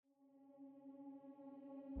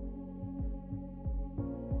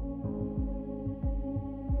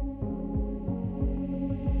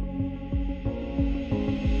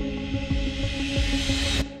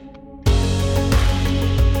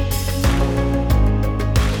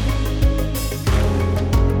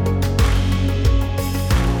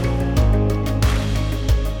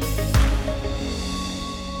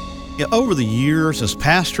Yeah, over the years as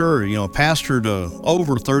pastor, pastored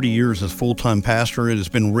over 30 years as full-time pastor, it has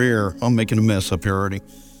been rare. I'm making a mess up here already.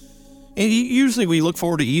 And usually we look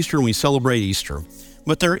forward to Easter and we celebrate Easter.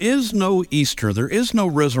 But there is no Easter, there is no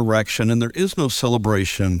resurrection, and there is no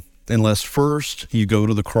celebration unless first you go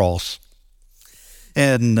to the cross.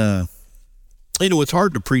 And, it's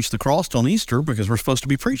hard to preach the cross on Easter because we're supposed to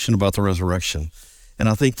be preaching about the resurrection. And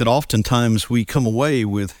I think that oftentimes we come away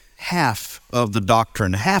with half of the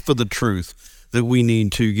doctrine, half of the truth that we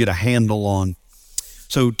need to get a handle on.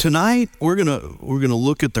 So tonight we're gonna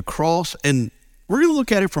look at the cross, and we're going to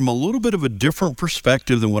look at it from a little bit of a different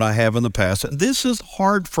perspective than what I have in the past. And this is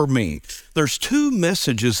hard for me. There's two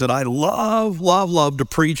messages that I love to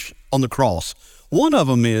preach on the cross. One of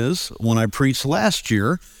them is, when I preached last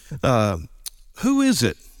year, who is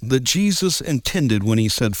it that Jesus intended when he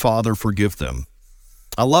said, Father, forgive them?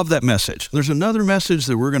 I love that message. There's another message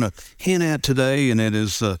that we're going to hint at today, and it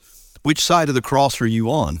is, which side of the cross are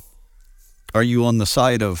you on? Are you on the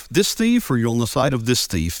side of this thief, or are you on the side of this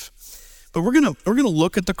thief? But we're gonna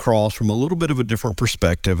look at the cross from a little bit of a different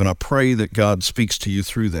perspective, and I pray that God speaks to you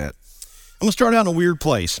through that. I'm gonna start out in a weird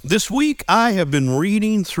place. This week I have been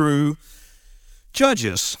reading through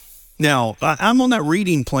Judges. Now I'm on that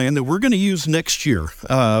reading plan that we're going to use next year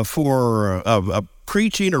for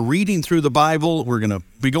preaching or reading through the Bible. We're going to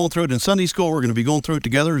be going through it in Sunday school. We're going to be going through it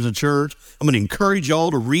together as a church. I'm going to encourage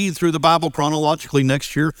y'all to read through the Bible chronologically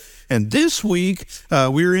next year. And this week,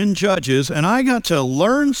 we're in Judges, and I got to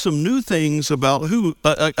learn some new things about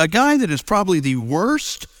a guy that is probably the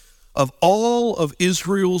worst of all of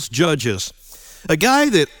Israel's judges. A guy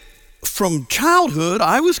that from childhood,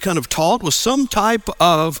 I was kind of taught was some type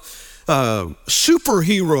of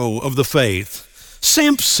superhero of the faith,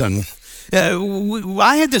 Samson.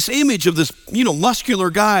 I had this image of this, muscular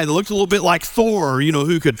guy that looked a little bit like Thor,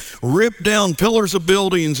 who could rip down pillars of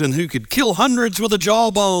buildings and who could kill hundreds with a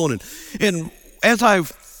jawbone. And as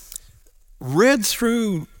I've read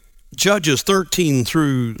through Judges 13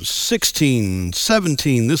 through 16,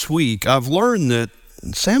 17 this week, I've learned that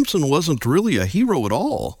Samson wasn't really a hero at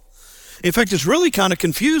all. In fact, it's really kind of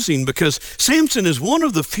confusing because Samson is one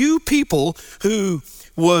of the few people who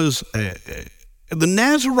was... the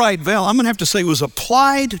Nazirite vow, I'm going to have to say, was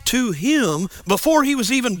applied to him before he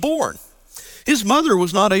was even born. His mother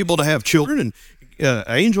was not able to have children, and an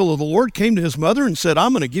angel of the Lord came to his mother and said,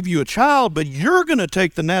 I'm going to give you a child, but you're going to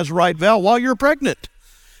take the Nazirite vow while you're pregnant,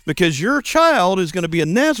 because your child is going to be a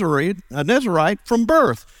Nazirite from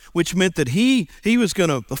birth, which meant that he was going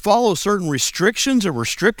to follow certain restrictions that were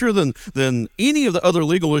stricter than any of the other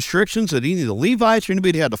legal restrictions that any of the Levites or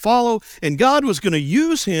anybody had to follow, and God was going to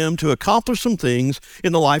use him to accomplish some things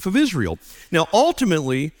in the life of Israel. Now,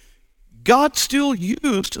 ultimately, God still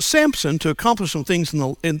used Samson to accomplish some things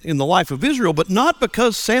in the life of Israel, but not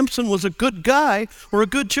because Samson was a good guy or a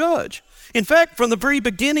good judge. In fact, from the very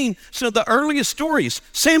beginning, so the earliest stories,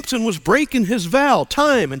 Samson was breaking his vow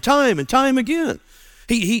time and time and time again.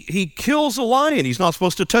 He kills a lion. He's not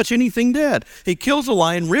supposed to touch anything dead. He kills a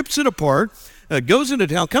lion, rips it apart, goes into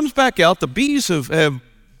town, comes back out. The bees have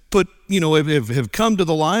come to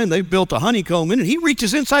the lion. They've built a honeycomb in it. He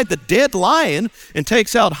reaches inside the dead lion and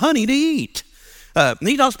takes out honey to eat.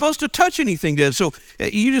 He's not supposed to touch anything dead. So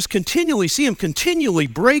you just continually see him continually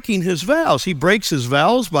breaking his vows. He breaks his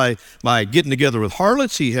vows by getting together with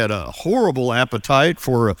harlots. He had a horrible appetite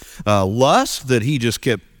for lust that he just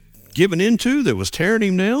kept given into that was tearing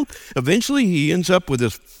him down. Eventually he ends up with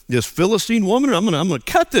this Philistine woman. I'm gonna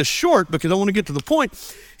cut this short because I want to get to the point.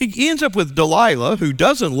 He ends up with Delilah, who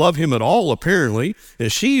doesn't love him at all apparently, and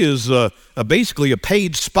she is basically a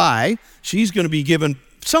paid spy. She's going to be given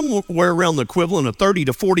somewhere around the equivalent of $30,000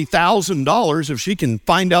 to $40,000 if she can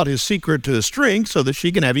find out his secret to his strength so that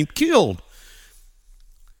she can have him killed.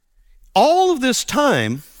 All of this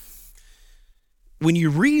time, when you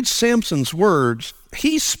read Samson's words,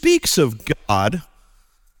 he speaks of God,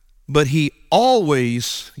 but he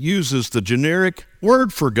always uses the generic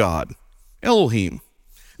word for God, Elohim.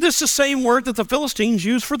 This is the same word that the Philistines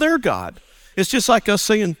use for their God. It's just like us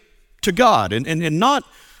saying to God, and not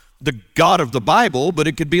the God of the Bible, but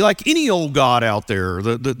it could be like any old God out there,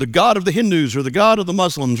 the God of the Hindus or the God of the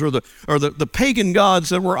Muslims or the pagan gods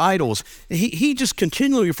that were idols. He just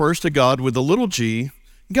continually refers to God with a little g,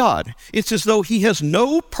 God. It's as though he has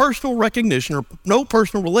no personal recognition or no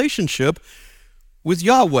personal relationship with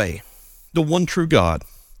Yahweh, the one true God,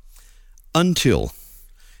 until.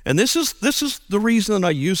 And this is the reason that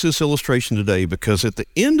I use this illustration today, because at the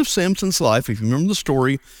end of Samson's life, if you remember the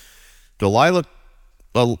story, Delilah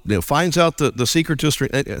finds out the secret to his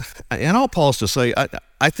strength. And I'll pause to say,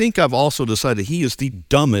 I think I've also decided he is the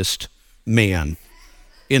dumbest man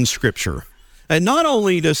in Scripture. And not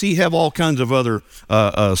only does he have all kinds of other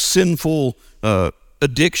sinful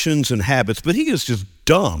addictions and habits, but he is just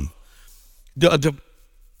dumb.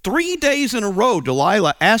 3 days in a row,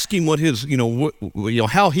 Delilah asked him what his,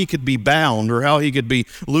 how he could be bound or how he could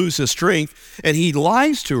lose his strength. And he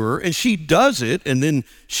lies to her, and she does it. And then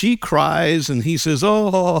she cries, and he says,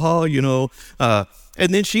 and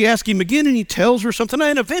then she asks him again, and he tells her something.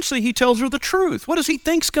 And eventually he tells her the truth. What does he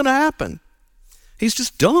think's going to happen? He's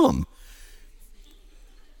just dumb.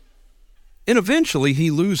 And eventually he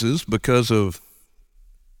loses because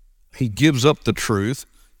he gives up the truth.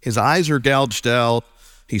 His eyes are gouged out.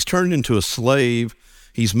 He's turned into a slave.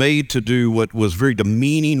 He's made to do what was very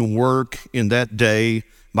demeaning work in that day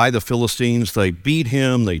by the Philistines. They beat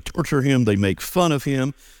him, they torture him, they make fun of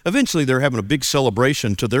him. Eventually they're having a big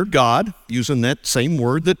celebration to their God, using that same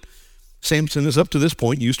word that Samson is up to this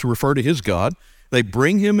point used to refer to his God. They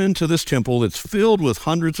bring him into this temple that's filled with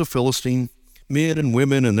hundreds of Philistine men and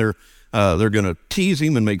women, and they're going to tease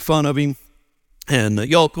him and make fun of him. And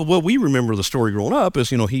we remember the story growing up is,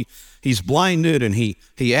 he's blinded, and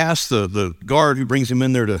he asks the guard who brings him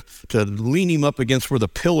in there to lean him up against where the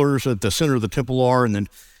pillars at the center of the temple are, and then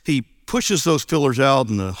he pushes those pillars out,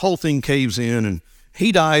 and the whole thing caves in, and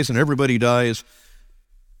he dies, and everybody dies.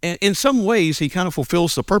 And in some ways, he kind of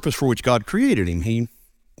fulfills the purpose for which God created him. He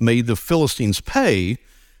made the Philistines pay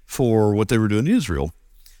for what they were doing in Israel.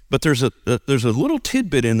 But there's a little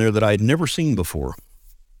tidbit in there that I had never seen before.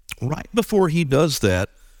 Right before he does that,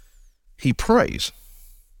 he prays.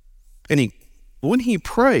 And when he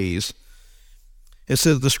prays, it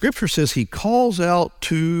says, the scripture says he calls out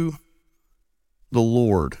to the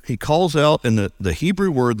Lord. He calls out, and the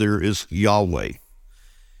Hebrew word there is Yahweh.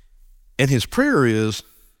 And his prayer is,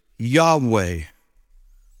 Yahweh,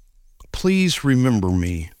 please remember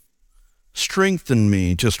me. Strengthen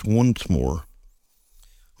me just once more.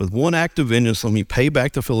 With one act of vengeance, let me pay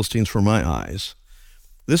back the Philistines for my eyes.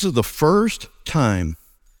 This is the first time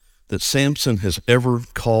that Samson has ever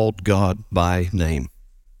called God by name.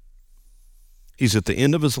 He's at the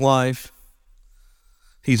end of his life.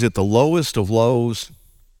 He's at the lowest of lows.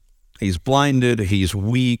 He's blinded. He's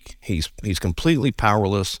weak. He's completely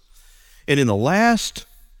powerless. And in the last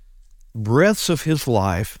breaths of his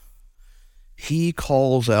life, he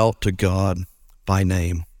calls out to God by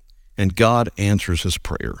name, and God answers his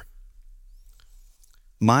prayer.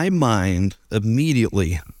 My mind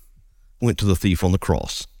immediately went to the thief on the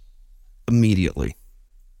cross. Immediately.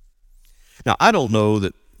 Now, I don't know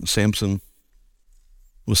that Samson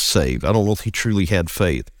was saved. I don't know if he truly had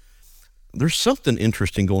faith. There's something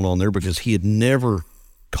interesting going on there because he had never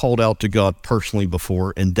called out to God personally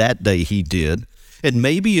before, and that day he did. And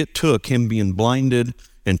maybe it took him being blinded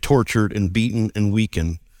and tortured and beaten and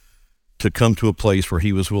weakened to come to a place where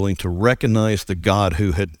he was willing to recognize the God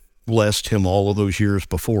who had blessed him all of those years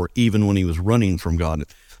before, even when he was running from God.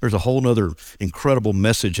 There's a whole other incredible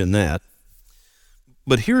message in that.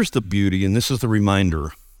 But here's the beauty, and this is the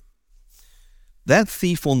reminder. That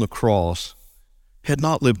thief on the cross had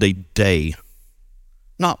not lived a day,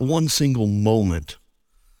 not one single moment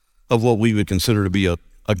of what we would consider to be a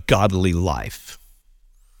godly life.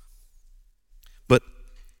 But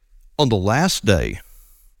on the last day,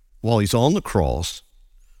 while he's on the cross,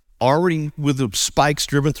 already with the spikes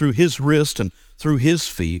driven through his wrist and through his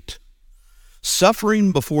feet,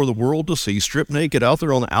 suffering before the world to see, stripped naked out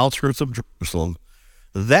there on the outskirts of Jerusalem,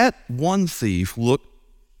 that one thief looked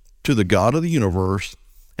to the God of the universe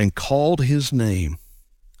and called his name.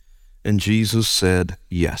 And Jesus said,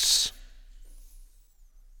 yes.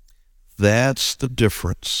 That's the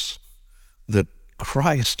difference that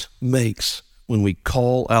Christ makes when we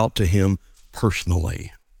call out to him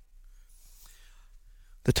personally.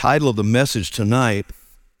 The title of the message tonight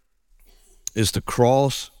is The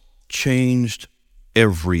Cross Changed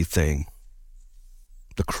Everything.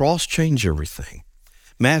 The cross changed everything.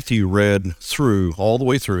 Matthew read all the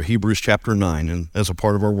way through Hebrews chapter 9 and as a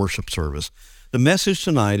part of our worship service. The message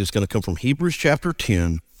tonight is going to come from Hebrews chapter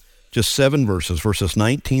 10, just 7 verses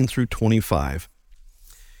 19 through 25.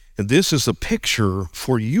 And this is a picture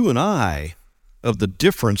for you and I of the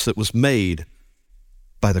difference that was made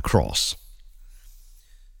by the cross.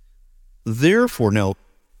 Therefore, now,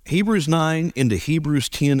 Hebrews 9 into Hebrews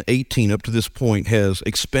 10:18 up to this point has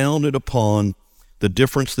expounded upon the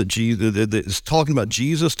difference that is talking about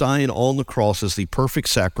Jesus dying on the cross as the perfect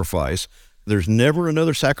sacrifice. There's never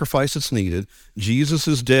another sacrifice that's needed.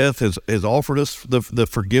 Jesus' death has offered us the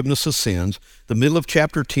forgiveness of sins. The middle of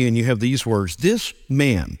chapter 10, you have these words, this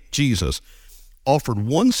man, Jesus, offered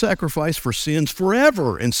one sacrifice for sins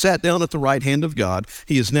forever and sat down at the right hand of God.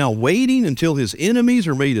 He is now waiting until his enemies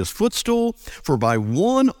are made his footstool. For by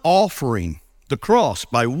one offering, the cross,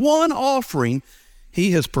 by one offering,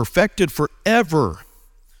 he has perfected forever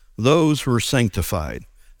those who are sanctified.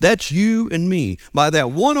 That's you and me. By that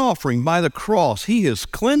one offering, by the cross, he has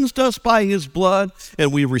cleansed us by his blood,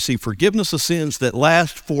 and we receive forgiveness of sins that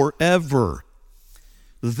last forever.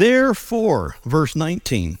 Therefore, verse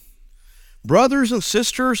 19, brothers and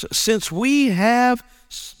sisters, since we have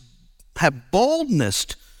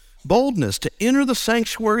boldness to enter the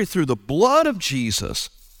sanctuary through the blood of Jesus,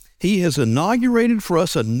 he has inaugurated for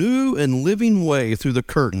us a new and living way through the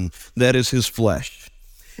curtain, that is his flesh.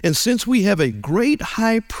 And since we have a great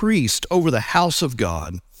high priest over the house of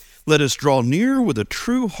God, let us draw near with a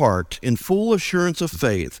true heart in full assurance of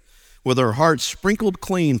faith, with our hearts sprinkled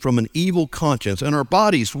clean from an evil conscience and our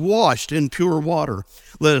bodies washed in pure water.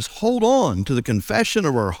 Let us hold on to the confession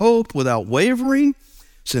of our hope without wavering,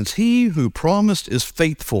 since he who promised is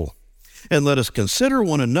faithful. And let us consider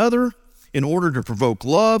one another in order to provoke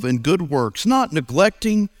love and good works, not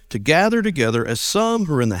neglecting to gather together as some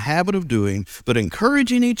who are in the habit of doing, but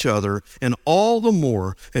encouraging each other, and all the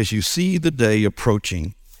more as you see the day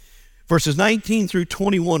approaching. Verses 19 through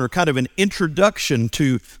 21 are kind of an introduction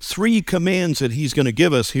to three commands that he's going to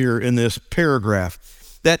give us here in this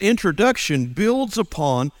paragraph. That introduction builds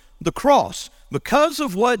upon the cross. Because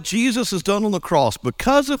of what Jesus has done on the cross,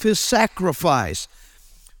 because of his sacrifice,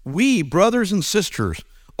 we, brothers and sisters,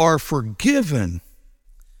 are forgiven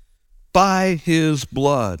by his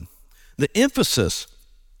blood. The emphasis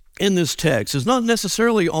in this text is not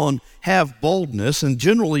necessarily on have boldness, and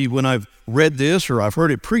generally when I've read this or I've heard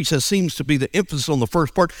it preached, that seems to be the emphasis on the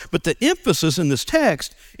first part, but the emphasis in this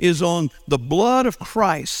text is on the blood of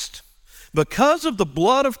Christ. Because of the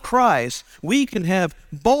blood of Christ, we can have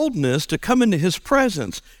boldness to come into his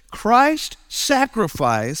presence. Christ's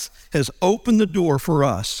sacrifice has opened the door for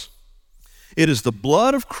us. It is the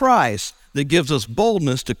blood of Christ that gives us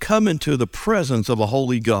boldness to come into the presence of a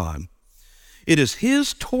holy God. It is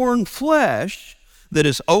his torn flesh that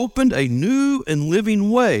has opened a new and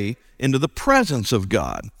living way into the presence of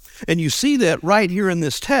God. And you see that right here in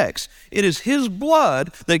this text. It is his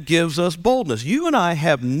blood that gives us boldness. You and I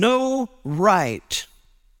have no right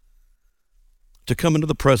to come into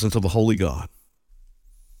the presence of a holy God.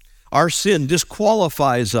 Our sin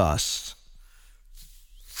disqualifies us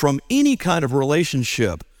from any kind of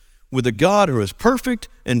relationship with a God who is perfect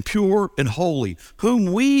and pure and holy,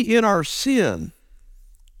 whom we in our sin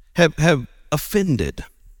have offended.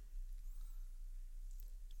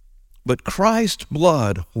 But Christ's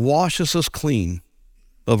blood washes us clean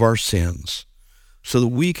of our sins so that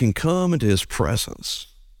we can come into his presence.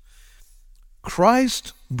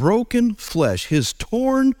 Christ's broken flesh, his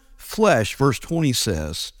torn flesh, verse 20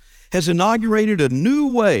 says, has inaugurated a new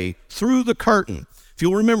way through the curtain. If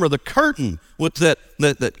you'll remember, the curtain, with that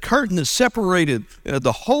curtain that separated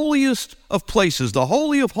the holiest of places, the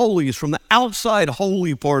holy of holies, from the outside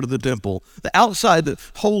holy part of the temple, the outside the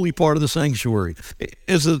holy part of the sanctuary.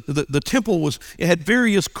 As the temple it had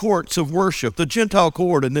various courts of worship, the Gentile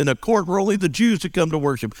court, and then a court where only the Jews could come to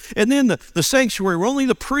worship, and then the sanctuary where only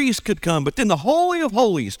the priests could come. But then the holy of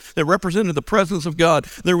holies that represented the presence of God,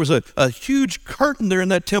 there was a huge curtain there in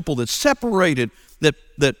that temple that separated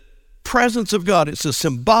that presence of God. It's a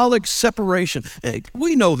symbolic separation.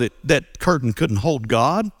 We know that curtain couldn't hold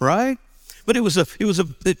God, right? But it was a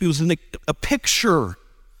picture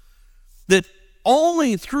that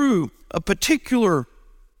only through a particular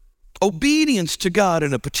obedience to God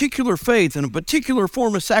and a particular faith and a particular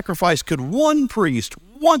form of sacrifice could one priest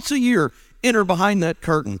once a year enter behind that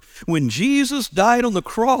curtain. When Jesus died on the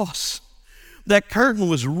cross, that curtain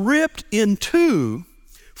was ripped in two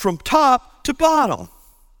from top to bottom.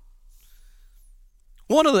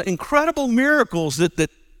 One of the incredible miracles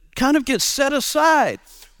that kind of gets set aside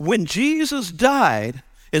when Jesus died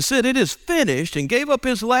and said it is finished and gave up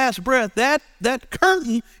his last breath, that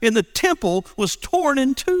curtain in the temple was torn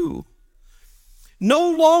in two.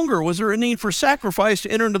 No longer was there a need for sacrifice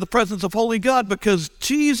to enter into the presence of holy God, because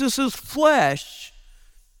Jesus' flesh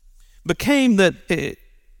became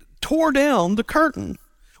tore down the curtain.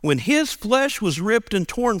 When his flesh was ripped and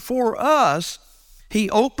torn for us, he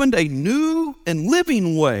opened a new and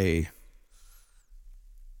living way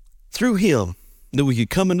through him that we could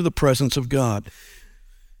come into the presence of God.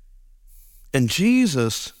 And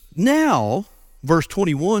Jesus now, verse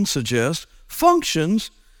 21 suggests,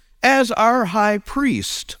 functions as our high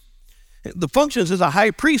priest. The functions as a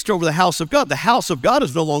high priest over the house of God. The house of God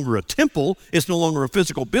is no longer a temple. It's no longer a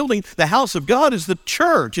physical building. The house of God is the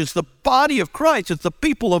church. It's the body of Christ. It's the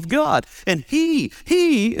people of God. And he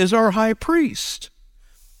is our high priest.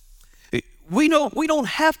 We don't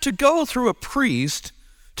have to go through a priest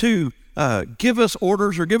to give us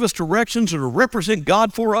orders or give us directions or to represent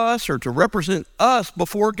God for us or to represent us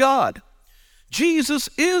before God. Jesus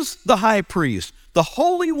is the high priest. The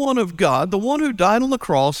Holy One of God, the one who died on the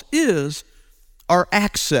cross, is our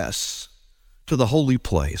access to the holy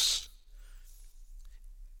place.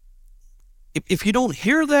 If you don't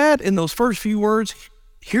hear that in those first few words,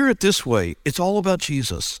 hear it this way. It's all about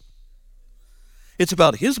Jesus. It's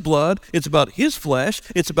about his blood. It's about his flesh.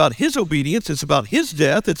 It's about his obedience. It's about his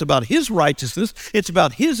death. It's about his righteousness. It's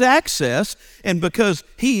about his access. And because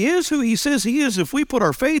he is who he says he is, if we put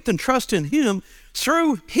our faith and trust in him,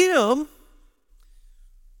 through him,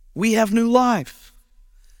 we have new life.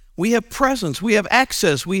 We have presence. We have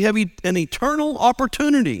access. We have an eternal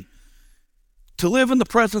opportunity to live in the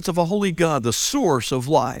presence of a holy God, the source of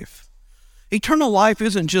life. Eternal life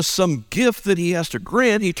isn't just some gift that he has to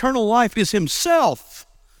grant. Eternal life is himself.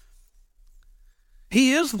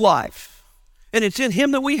 He is life, and it's in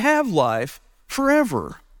him that we have life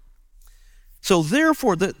forever. So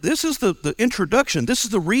therefore, this is the introduction. This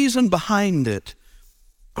is the reason behind it.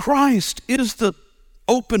 Christ is the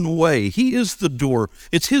open way. He is the door.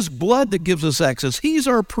 It's his blood that gives us access. He's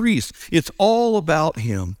our priest. It's all about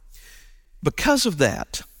him. Because of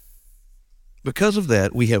that,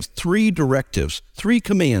 we have three directives, three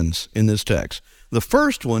commands in this text. The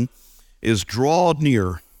first one is draw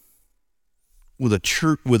near with a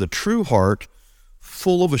true heart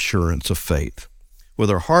full of assurance of faith, with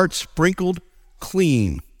our hearts sprinkled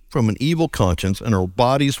clean from an evil conscience and our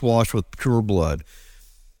bodies washed with pure blood.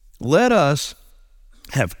 Let us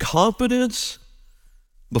have confidence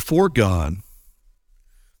before God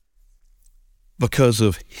because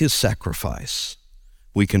of his sacrifice.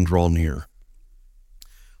 We can draw near.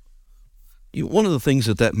 One of the things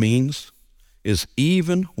that means is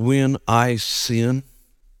even when I sin,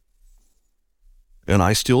 and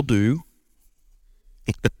I still do,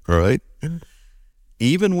 right?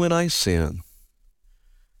 Even when I sin,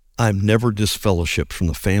 I'm never disfellowshipped from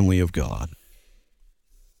the family of God.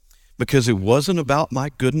 Because it wasn't about my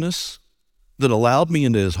goodness that allowed me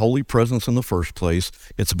into his holy presence in the first place.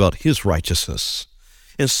 It's about his righteousness.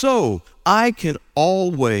 And so I can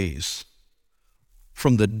always,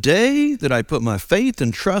 from the day that I put my faith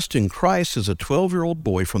and trust in Christ as a 12-year-old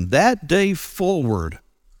boy, from that day forward,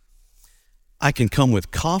 I can come with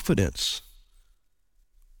confidence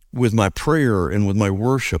with my prayer and with my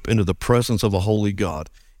worship into the presence of a holy God.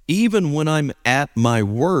 Even when I'm at my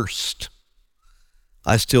worst,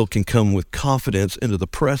 I still can come with confidence into the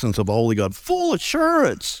presence of a holy God, full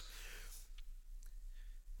assurance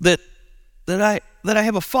that I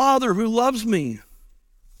have a Father who loves me,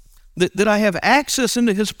 that I have access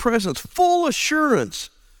into his presence, full assurance,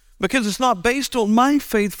 because it's not based on my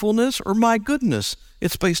faithfulness or my goodness.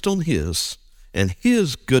 It's based on his, and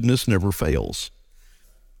his goodness never fails.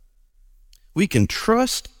 We can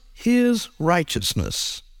trust his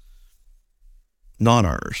righteousness, not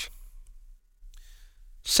ours.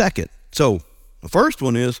 Second, so the first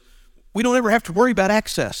one is we don't ever have to worry about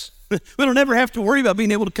access. We don't ever have to worry about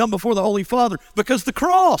being able to come before the Holy Father because the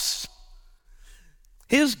cross,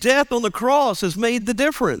 his death on the cross has made the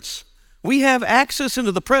difference. We have access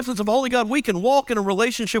into the presence of Holy God. We can walk in a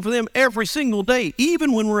relationship with him every single day,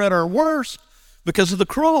 even when we're at our worst, because of the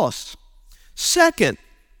cross. Second,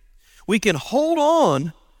 we can hold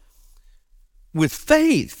on with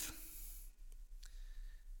faith,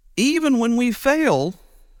 even when we fail,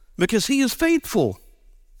 because he is faithful.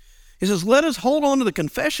 He says, let us hold on to the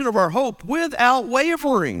confession of our hope without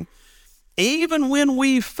wavering. Even when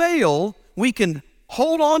we fail, we can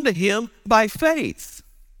hold on to him by faith,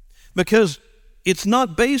 because it's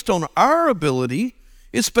not based on our ability,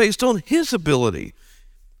 it's based on his ability.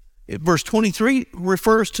 Verse 23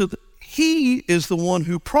 refers to he is the one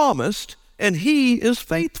who promised, and he is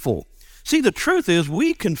faithful. See, the truth is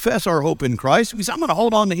we confess our hope in Christ. We say, I'm going to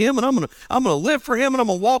hold on to him, and I'm going to live for him, and I'm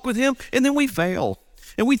going to walk with him, and then we fail.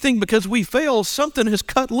 And we think because we fail, something has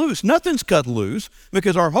cut loose. Nothing's cut loose,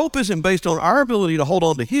 because our hope isn't based on our ability to hold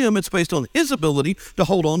on to him. It's based on his ability to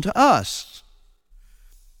hold on to us.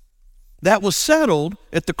 That was settled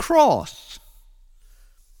at the cross.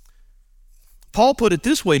 Paul put it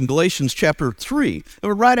this way in Galatians chapter 3.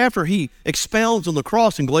 Right after he expounds on the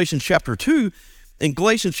cross in Galatians chapter 2, in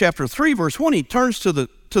Galatians chapter 3, verse 1, he turns to the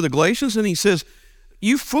Galatians and he says,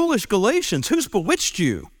 you foolish Galatians, who's bewitched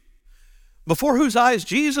you? before whose eyes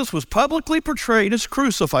Jesus was publicly portrayed as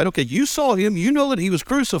crucified. Okay, you saw him, you know that he was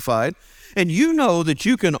crucified, and you know that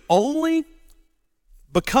you can only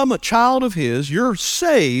become a child of his. You're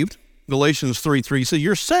saved, Galatians 3:3 says,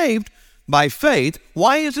 you're saved by faith.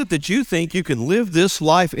 Why is it that you think you can live this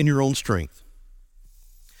life in your own strength?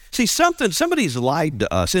 See, somebody's lied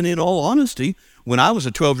to us, and in all honesty, when I was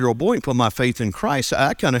a 12-year-old boy and put my faith in Christ,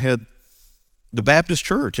 I kind of had the Baptist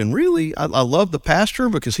church, and really, I loved the pastor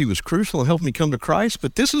because he was crucial and helped me come to Christ,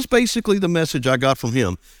 but this is basically the message I got from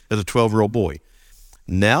him as a 12-year-old boy.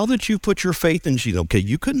 Now that you put your faith in Jesus, okay,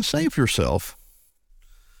 you couldn't save yourself.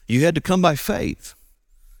 You had to come by faith.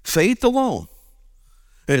 Faith alone.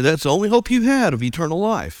 And that's the only hope you had of eternal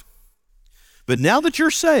life. But now that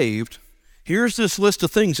you're saved, here's this list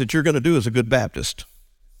of things that you're going to do as a good Baptist.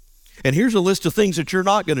 And here's a list of things that you're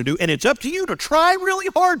not going to do. And it's up to you to try really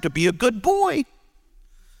hard to be a good boy.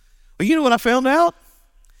 Well, you know what I found out?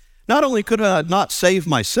 Not only could I not save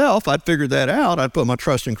myself, I'd figured that out. I'd put my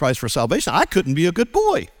trust in Christ for salvation. I couldn't be a good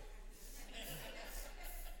boy.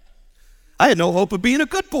 I had no hope of being a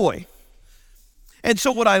good boy. And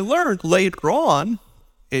so what I learned later on,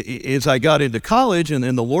 as I got into college and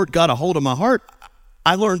the Lord got a hold of my heart,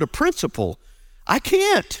 I learned a principle. I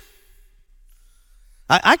can't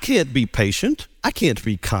be patient. I can't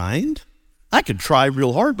be kind. I could try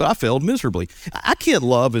real hard, but I failed miserably. I can't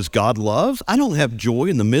love as God loves. I don't have joy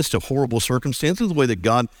in the midst of horrible circumstances the way that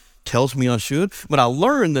God tells me I should. But I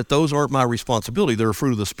learned that those aren't my responsibility. They're a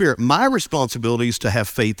fruit of the Spirit. My responsibility is to have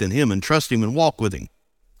faith in him and trust him and walk with him.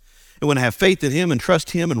 And when I have faith in him and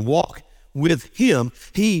trust him and walk with him,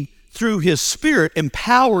 he, through his Spirit,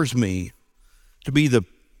 empowers me to be the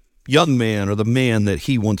young man or the man that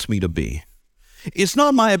he wants me to be. It's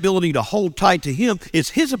not my ability to hold tight to him. It's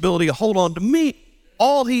his ability to hold on to me.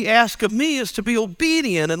 All he asks of me is to be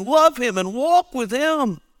obedient and love him and walk with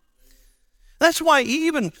him. That's why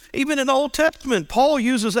even in the Old Testament, Paul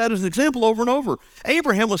uses that as an example over and over.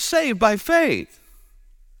 Abraham was saved by faith.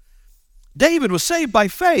 David was saved by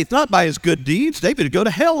faith, not by his good deeds. David would go to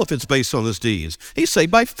hell if it's based on his deeds. He's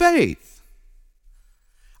saved by faith.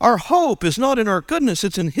 Our hope is not in our goodness,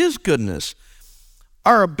 it's in his goodness.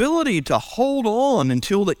 Our ability to hold on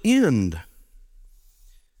until the end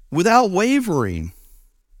without wavering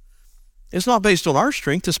is not based on our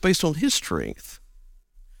strength, it's based on his strength.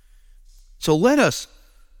 So let us,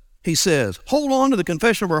 he says, hold on to the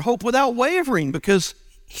confession of our hope without wavering, because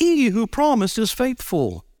he who promised is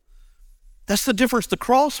faithful. That's the difference the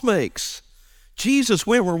cross makes. Jesus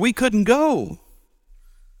went where we couldn't go.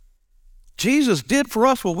 Jesus did for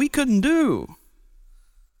us what we couldn't do,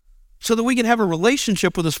 so that we can have a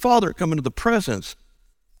relationship with his Father, come into the presence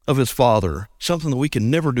of his Father, something that we can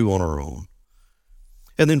never do on our own.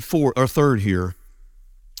 And then third here,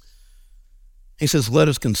 he says, let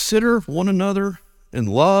us consider one another in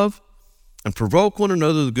love and provoke one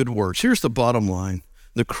another to good works. Here's the bottom line.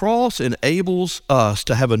 The cross enables us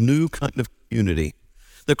to have a new kind of unity.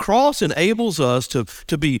 The cross enables us to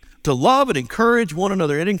love and encourage one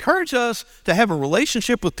another. It encourages us to have a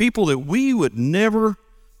relationship with people that we would never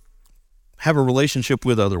have a relationship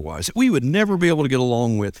with otherwise. We would never be able to get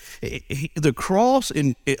along with. The cross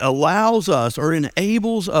allows us or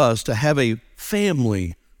enables us to have a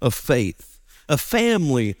family of faith, a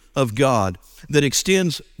family of God that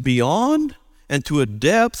extends beyond and to a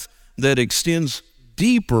depth that extends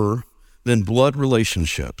deeper than blood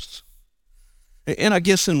relationships. And I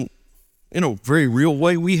guess in a very real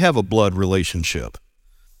way, we have a blood relationship.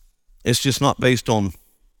 It's just not based on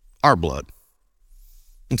our blood.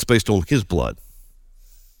 It's based on his blood.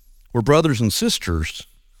 We're brothers and sisters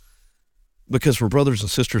because we're brothers and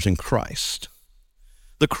sisters in Christ.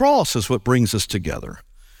 The cross is what brings us together.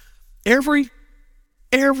 Every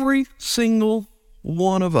single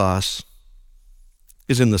one of us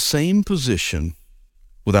is in the same position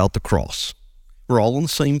without the cross. We're all on the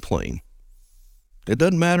same plane. It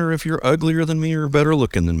doesn't matter if you're uglier than me or better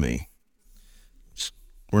looking than me.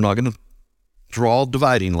 We're not going to draw a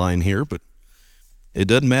dividing line here, but it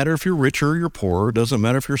doesn't matter if you're richer or you're poorer. It doesn't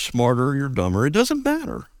matter if you're smarter or you're dumber. It doesn't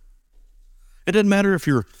matter. It doesn't matter if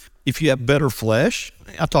you have better flesh.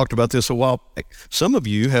 I talked about this a while back. Some of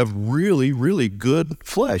you have really, really good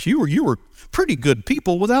flesh. You were pretty good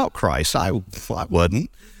people without Christ. I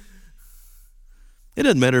wasn't. It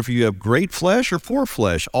doesn't matter if you have great flesh or poor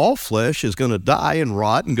flesh. All flesh is going to die and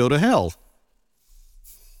rot and go to hell.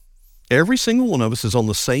 Every single one of us is on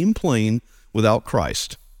the same plane without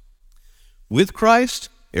Christ. With Christ,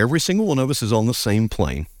 every single one of us is on the same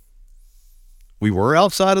plane. We were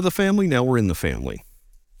outside of the family, now we're in the family.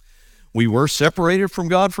 We were separated from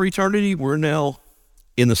God for eternity, we're now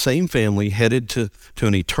in the same family, headed to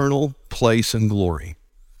an eternal place in glory.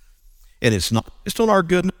 And it's not based on our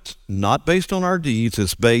goodness, not based on our deeds.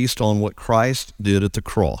 It's based on what Christ did at the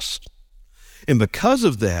cross. And because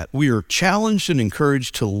of that, we are challenged and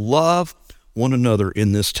encouraged to love one another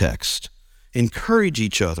in this text. Encourage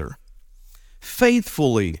each other.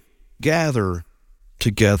 Faithfully gather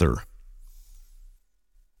together.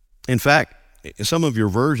 In fact, some of your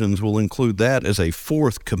versions will include that as a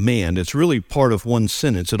fourth command. It's really part of one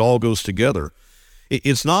sentence. It all goes together.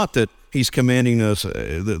 It's not that he's commanding us,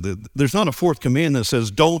 there's not a fourth command that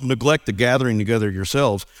says, don't neglect the gathering together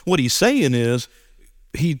yourselves. What he's saying is,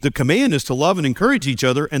 the command is to love and encourage each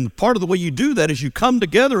other, and part of the way you do that is you come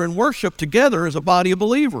together and worship together as a body of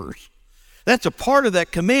believers. That's a part of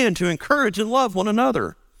that command, to encourage and love one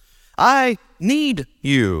another. I need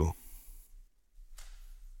you.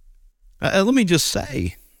 Let me just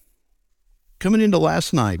say, coming into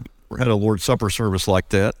last night, we had a Lord's Supper service like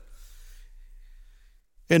that.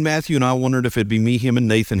 And Matthew and I wondered if it'd be me, him, and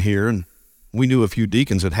Nathan here. And we knew a few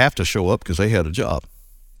deacons would have to show up because they had a job.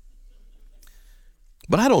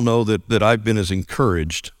 But I don't know that I've been as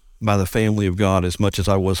encouraged by the family of God as much as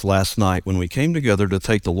I was last night when we came together to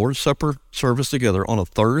take the Lord's Supper service together on a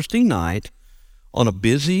Thursday night on a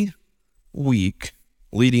busy week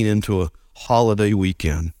leading into a holiday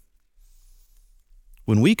weekend.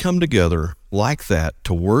 When we come together like that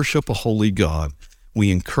to worship a holy God,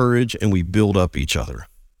 we encourage and we build up each other.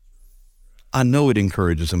 I know it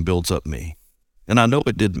encourages and builds up me, and I know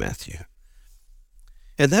it did Matthew.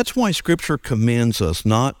 And that's why Scripture commands us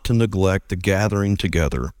not to neglect the gathering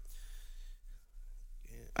together.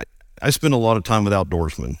 I spend a lot of time with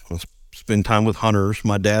outdoorsmen. I spend time with hunters.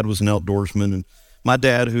 My dad was an outdoorsman, and my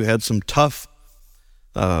dad, who had some tough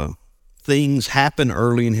things happen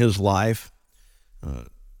early in his life,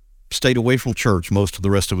 stayed away from church most of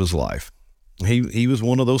the rest of his life. He was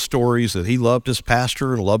one of those stories that he loved his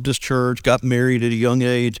pastor and loved his church, got married at a young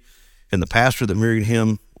age, and the pastor that married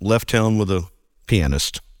him left town with a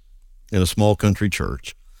pianist in a small country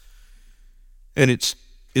church. And it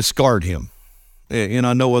scarred him. And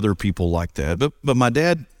I know other people like that. But my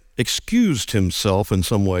dad excused himself in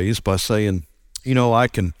some ways by saying, I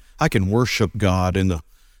can worship God in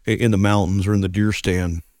the mountains or in the deer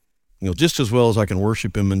stand, just as well as I can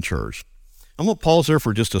worship him in church. I'm going to pause there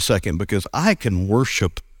for just a second, because I can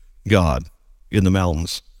worship God in the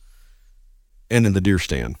mountains and in the deer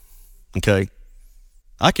stand, okay?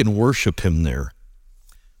 I can worship him there,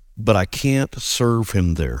 but I can't serve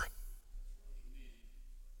him there.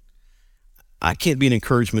 I can't be an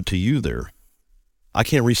encouragement to you there. I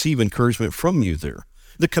can't receive encouragement from you there.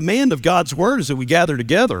 The command of God's word is that we gather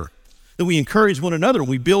together, that we encourage one another, and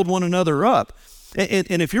we build one another up.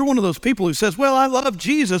 And if you're one of those people who says, well, I love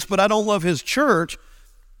Jesus, but I don't love his church,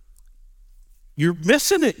 you're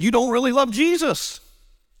missing it. You don't really love Jesus.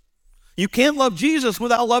 You can't love Jesus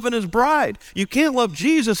without loving his bride. You can't love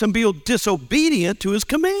Jesus and be disobedient to his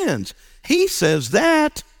commands. He says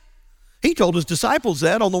that. He told his disciples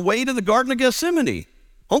that on the way to the Garden of Gethsemane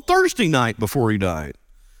on Thursday night before he died.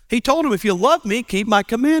 He told them, if you love me, keep my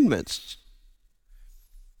commandments.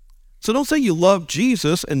 So don't say you love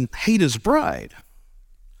Jesus and hate his bride.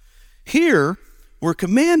 Here, we're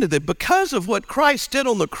commanded that because of what Christ did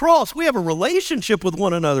on the cross, we have a relationship with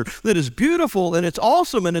one another that is beautiful, and it's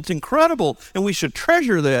awesome, and it's incredible, and we should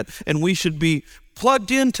treasure that, and we should be plugged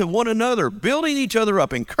into one another, building each other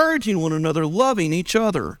up, encouraging one another, loving each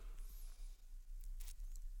other.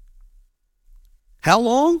 How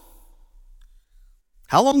long?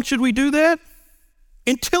 How long should we do that?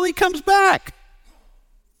 Until he comes back.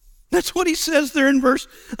 That's what he says there in verse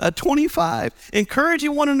 25.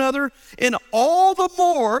 Encouraging one another, and all the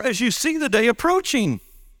more as you see the day approaching.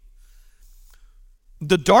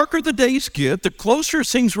 The darker the days get, the closer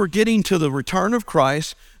things we're getting to the return of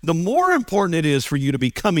Christ, the more important it is for you to be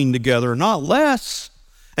coming together, not less.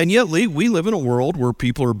 And yet we live in a world where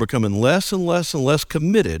people are becoming less and less and less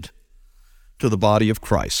committed to the body of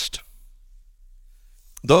Christ.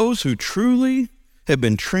 Those who truly have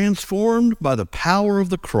been transformed by the power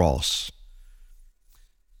of the cross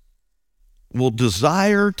will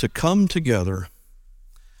desire to come together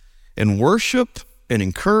and worship and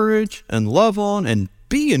encourage and love on and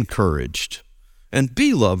be encouraged and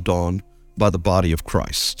be loved on by the body of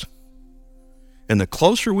Christ. And the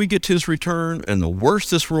closer we get to his return and the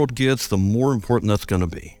worse this world gets, the more important that's going to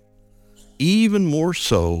be. Even more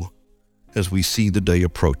so as we see the day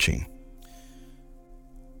approaching.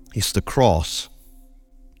 It's the cross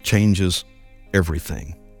changes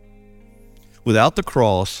everything. Without the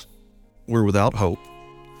cross, we're without hope.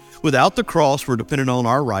 Without the cross, we're dependent on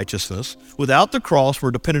our righteousness. Without the cross,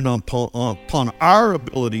 we're dependent upon our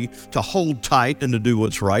ability to hold tight and to do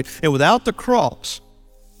what's right. And without the cross,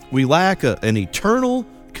 we lack an eternal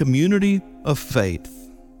community of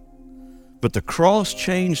faith. But the cross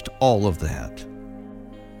changed all of that.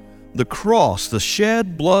 The cross, the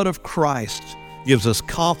shed blood of Christ, gives us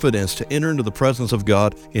confidence to enter into the presence of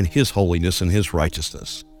God in His holiness and His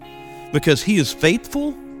righteousness. Because He is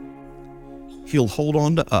faithful, He'll hold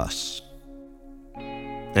on to us,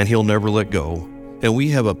 and He'll never let go. And we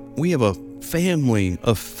have a family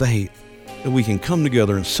of faith that we can come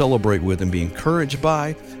together and celebrate with and be encouraged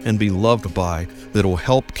by and be loved by, that will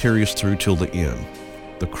help carry us through till the end.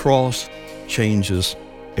 The cross changes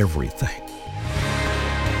everything.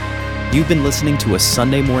 You've been listening to a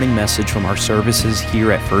Sunday morning message from our services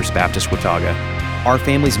here at First Baptist Watauga. Our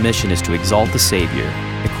family's mission is to exalt the Savior,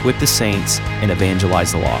 equip the saints, and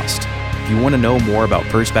evangelize the lost. If you want to know more about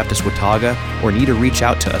First Baptist Watauga or need to reach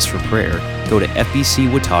out to us for prayer, go to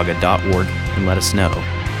fbcwatauga.org and let us know.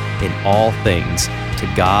 In all things,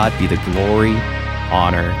 to God be the glory,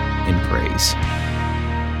 honor, and praise.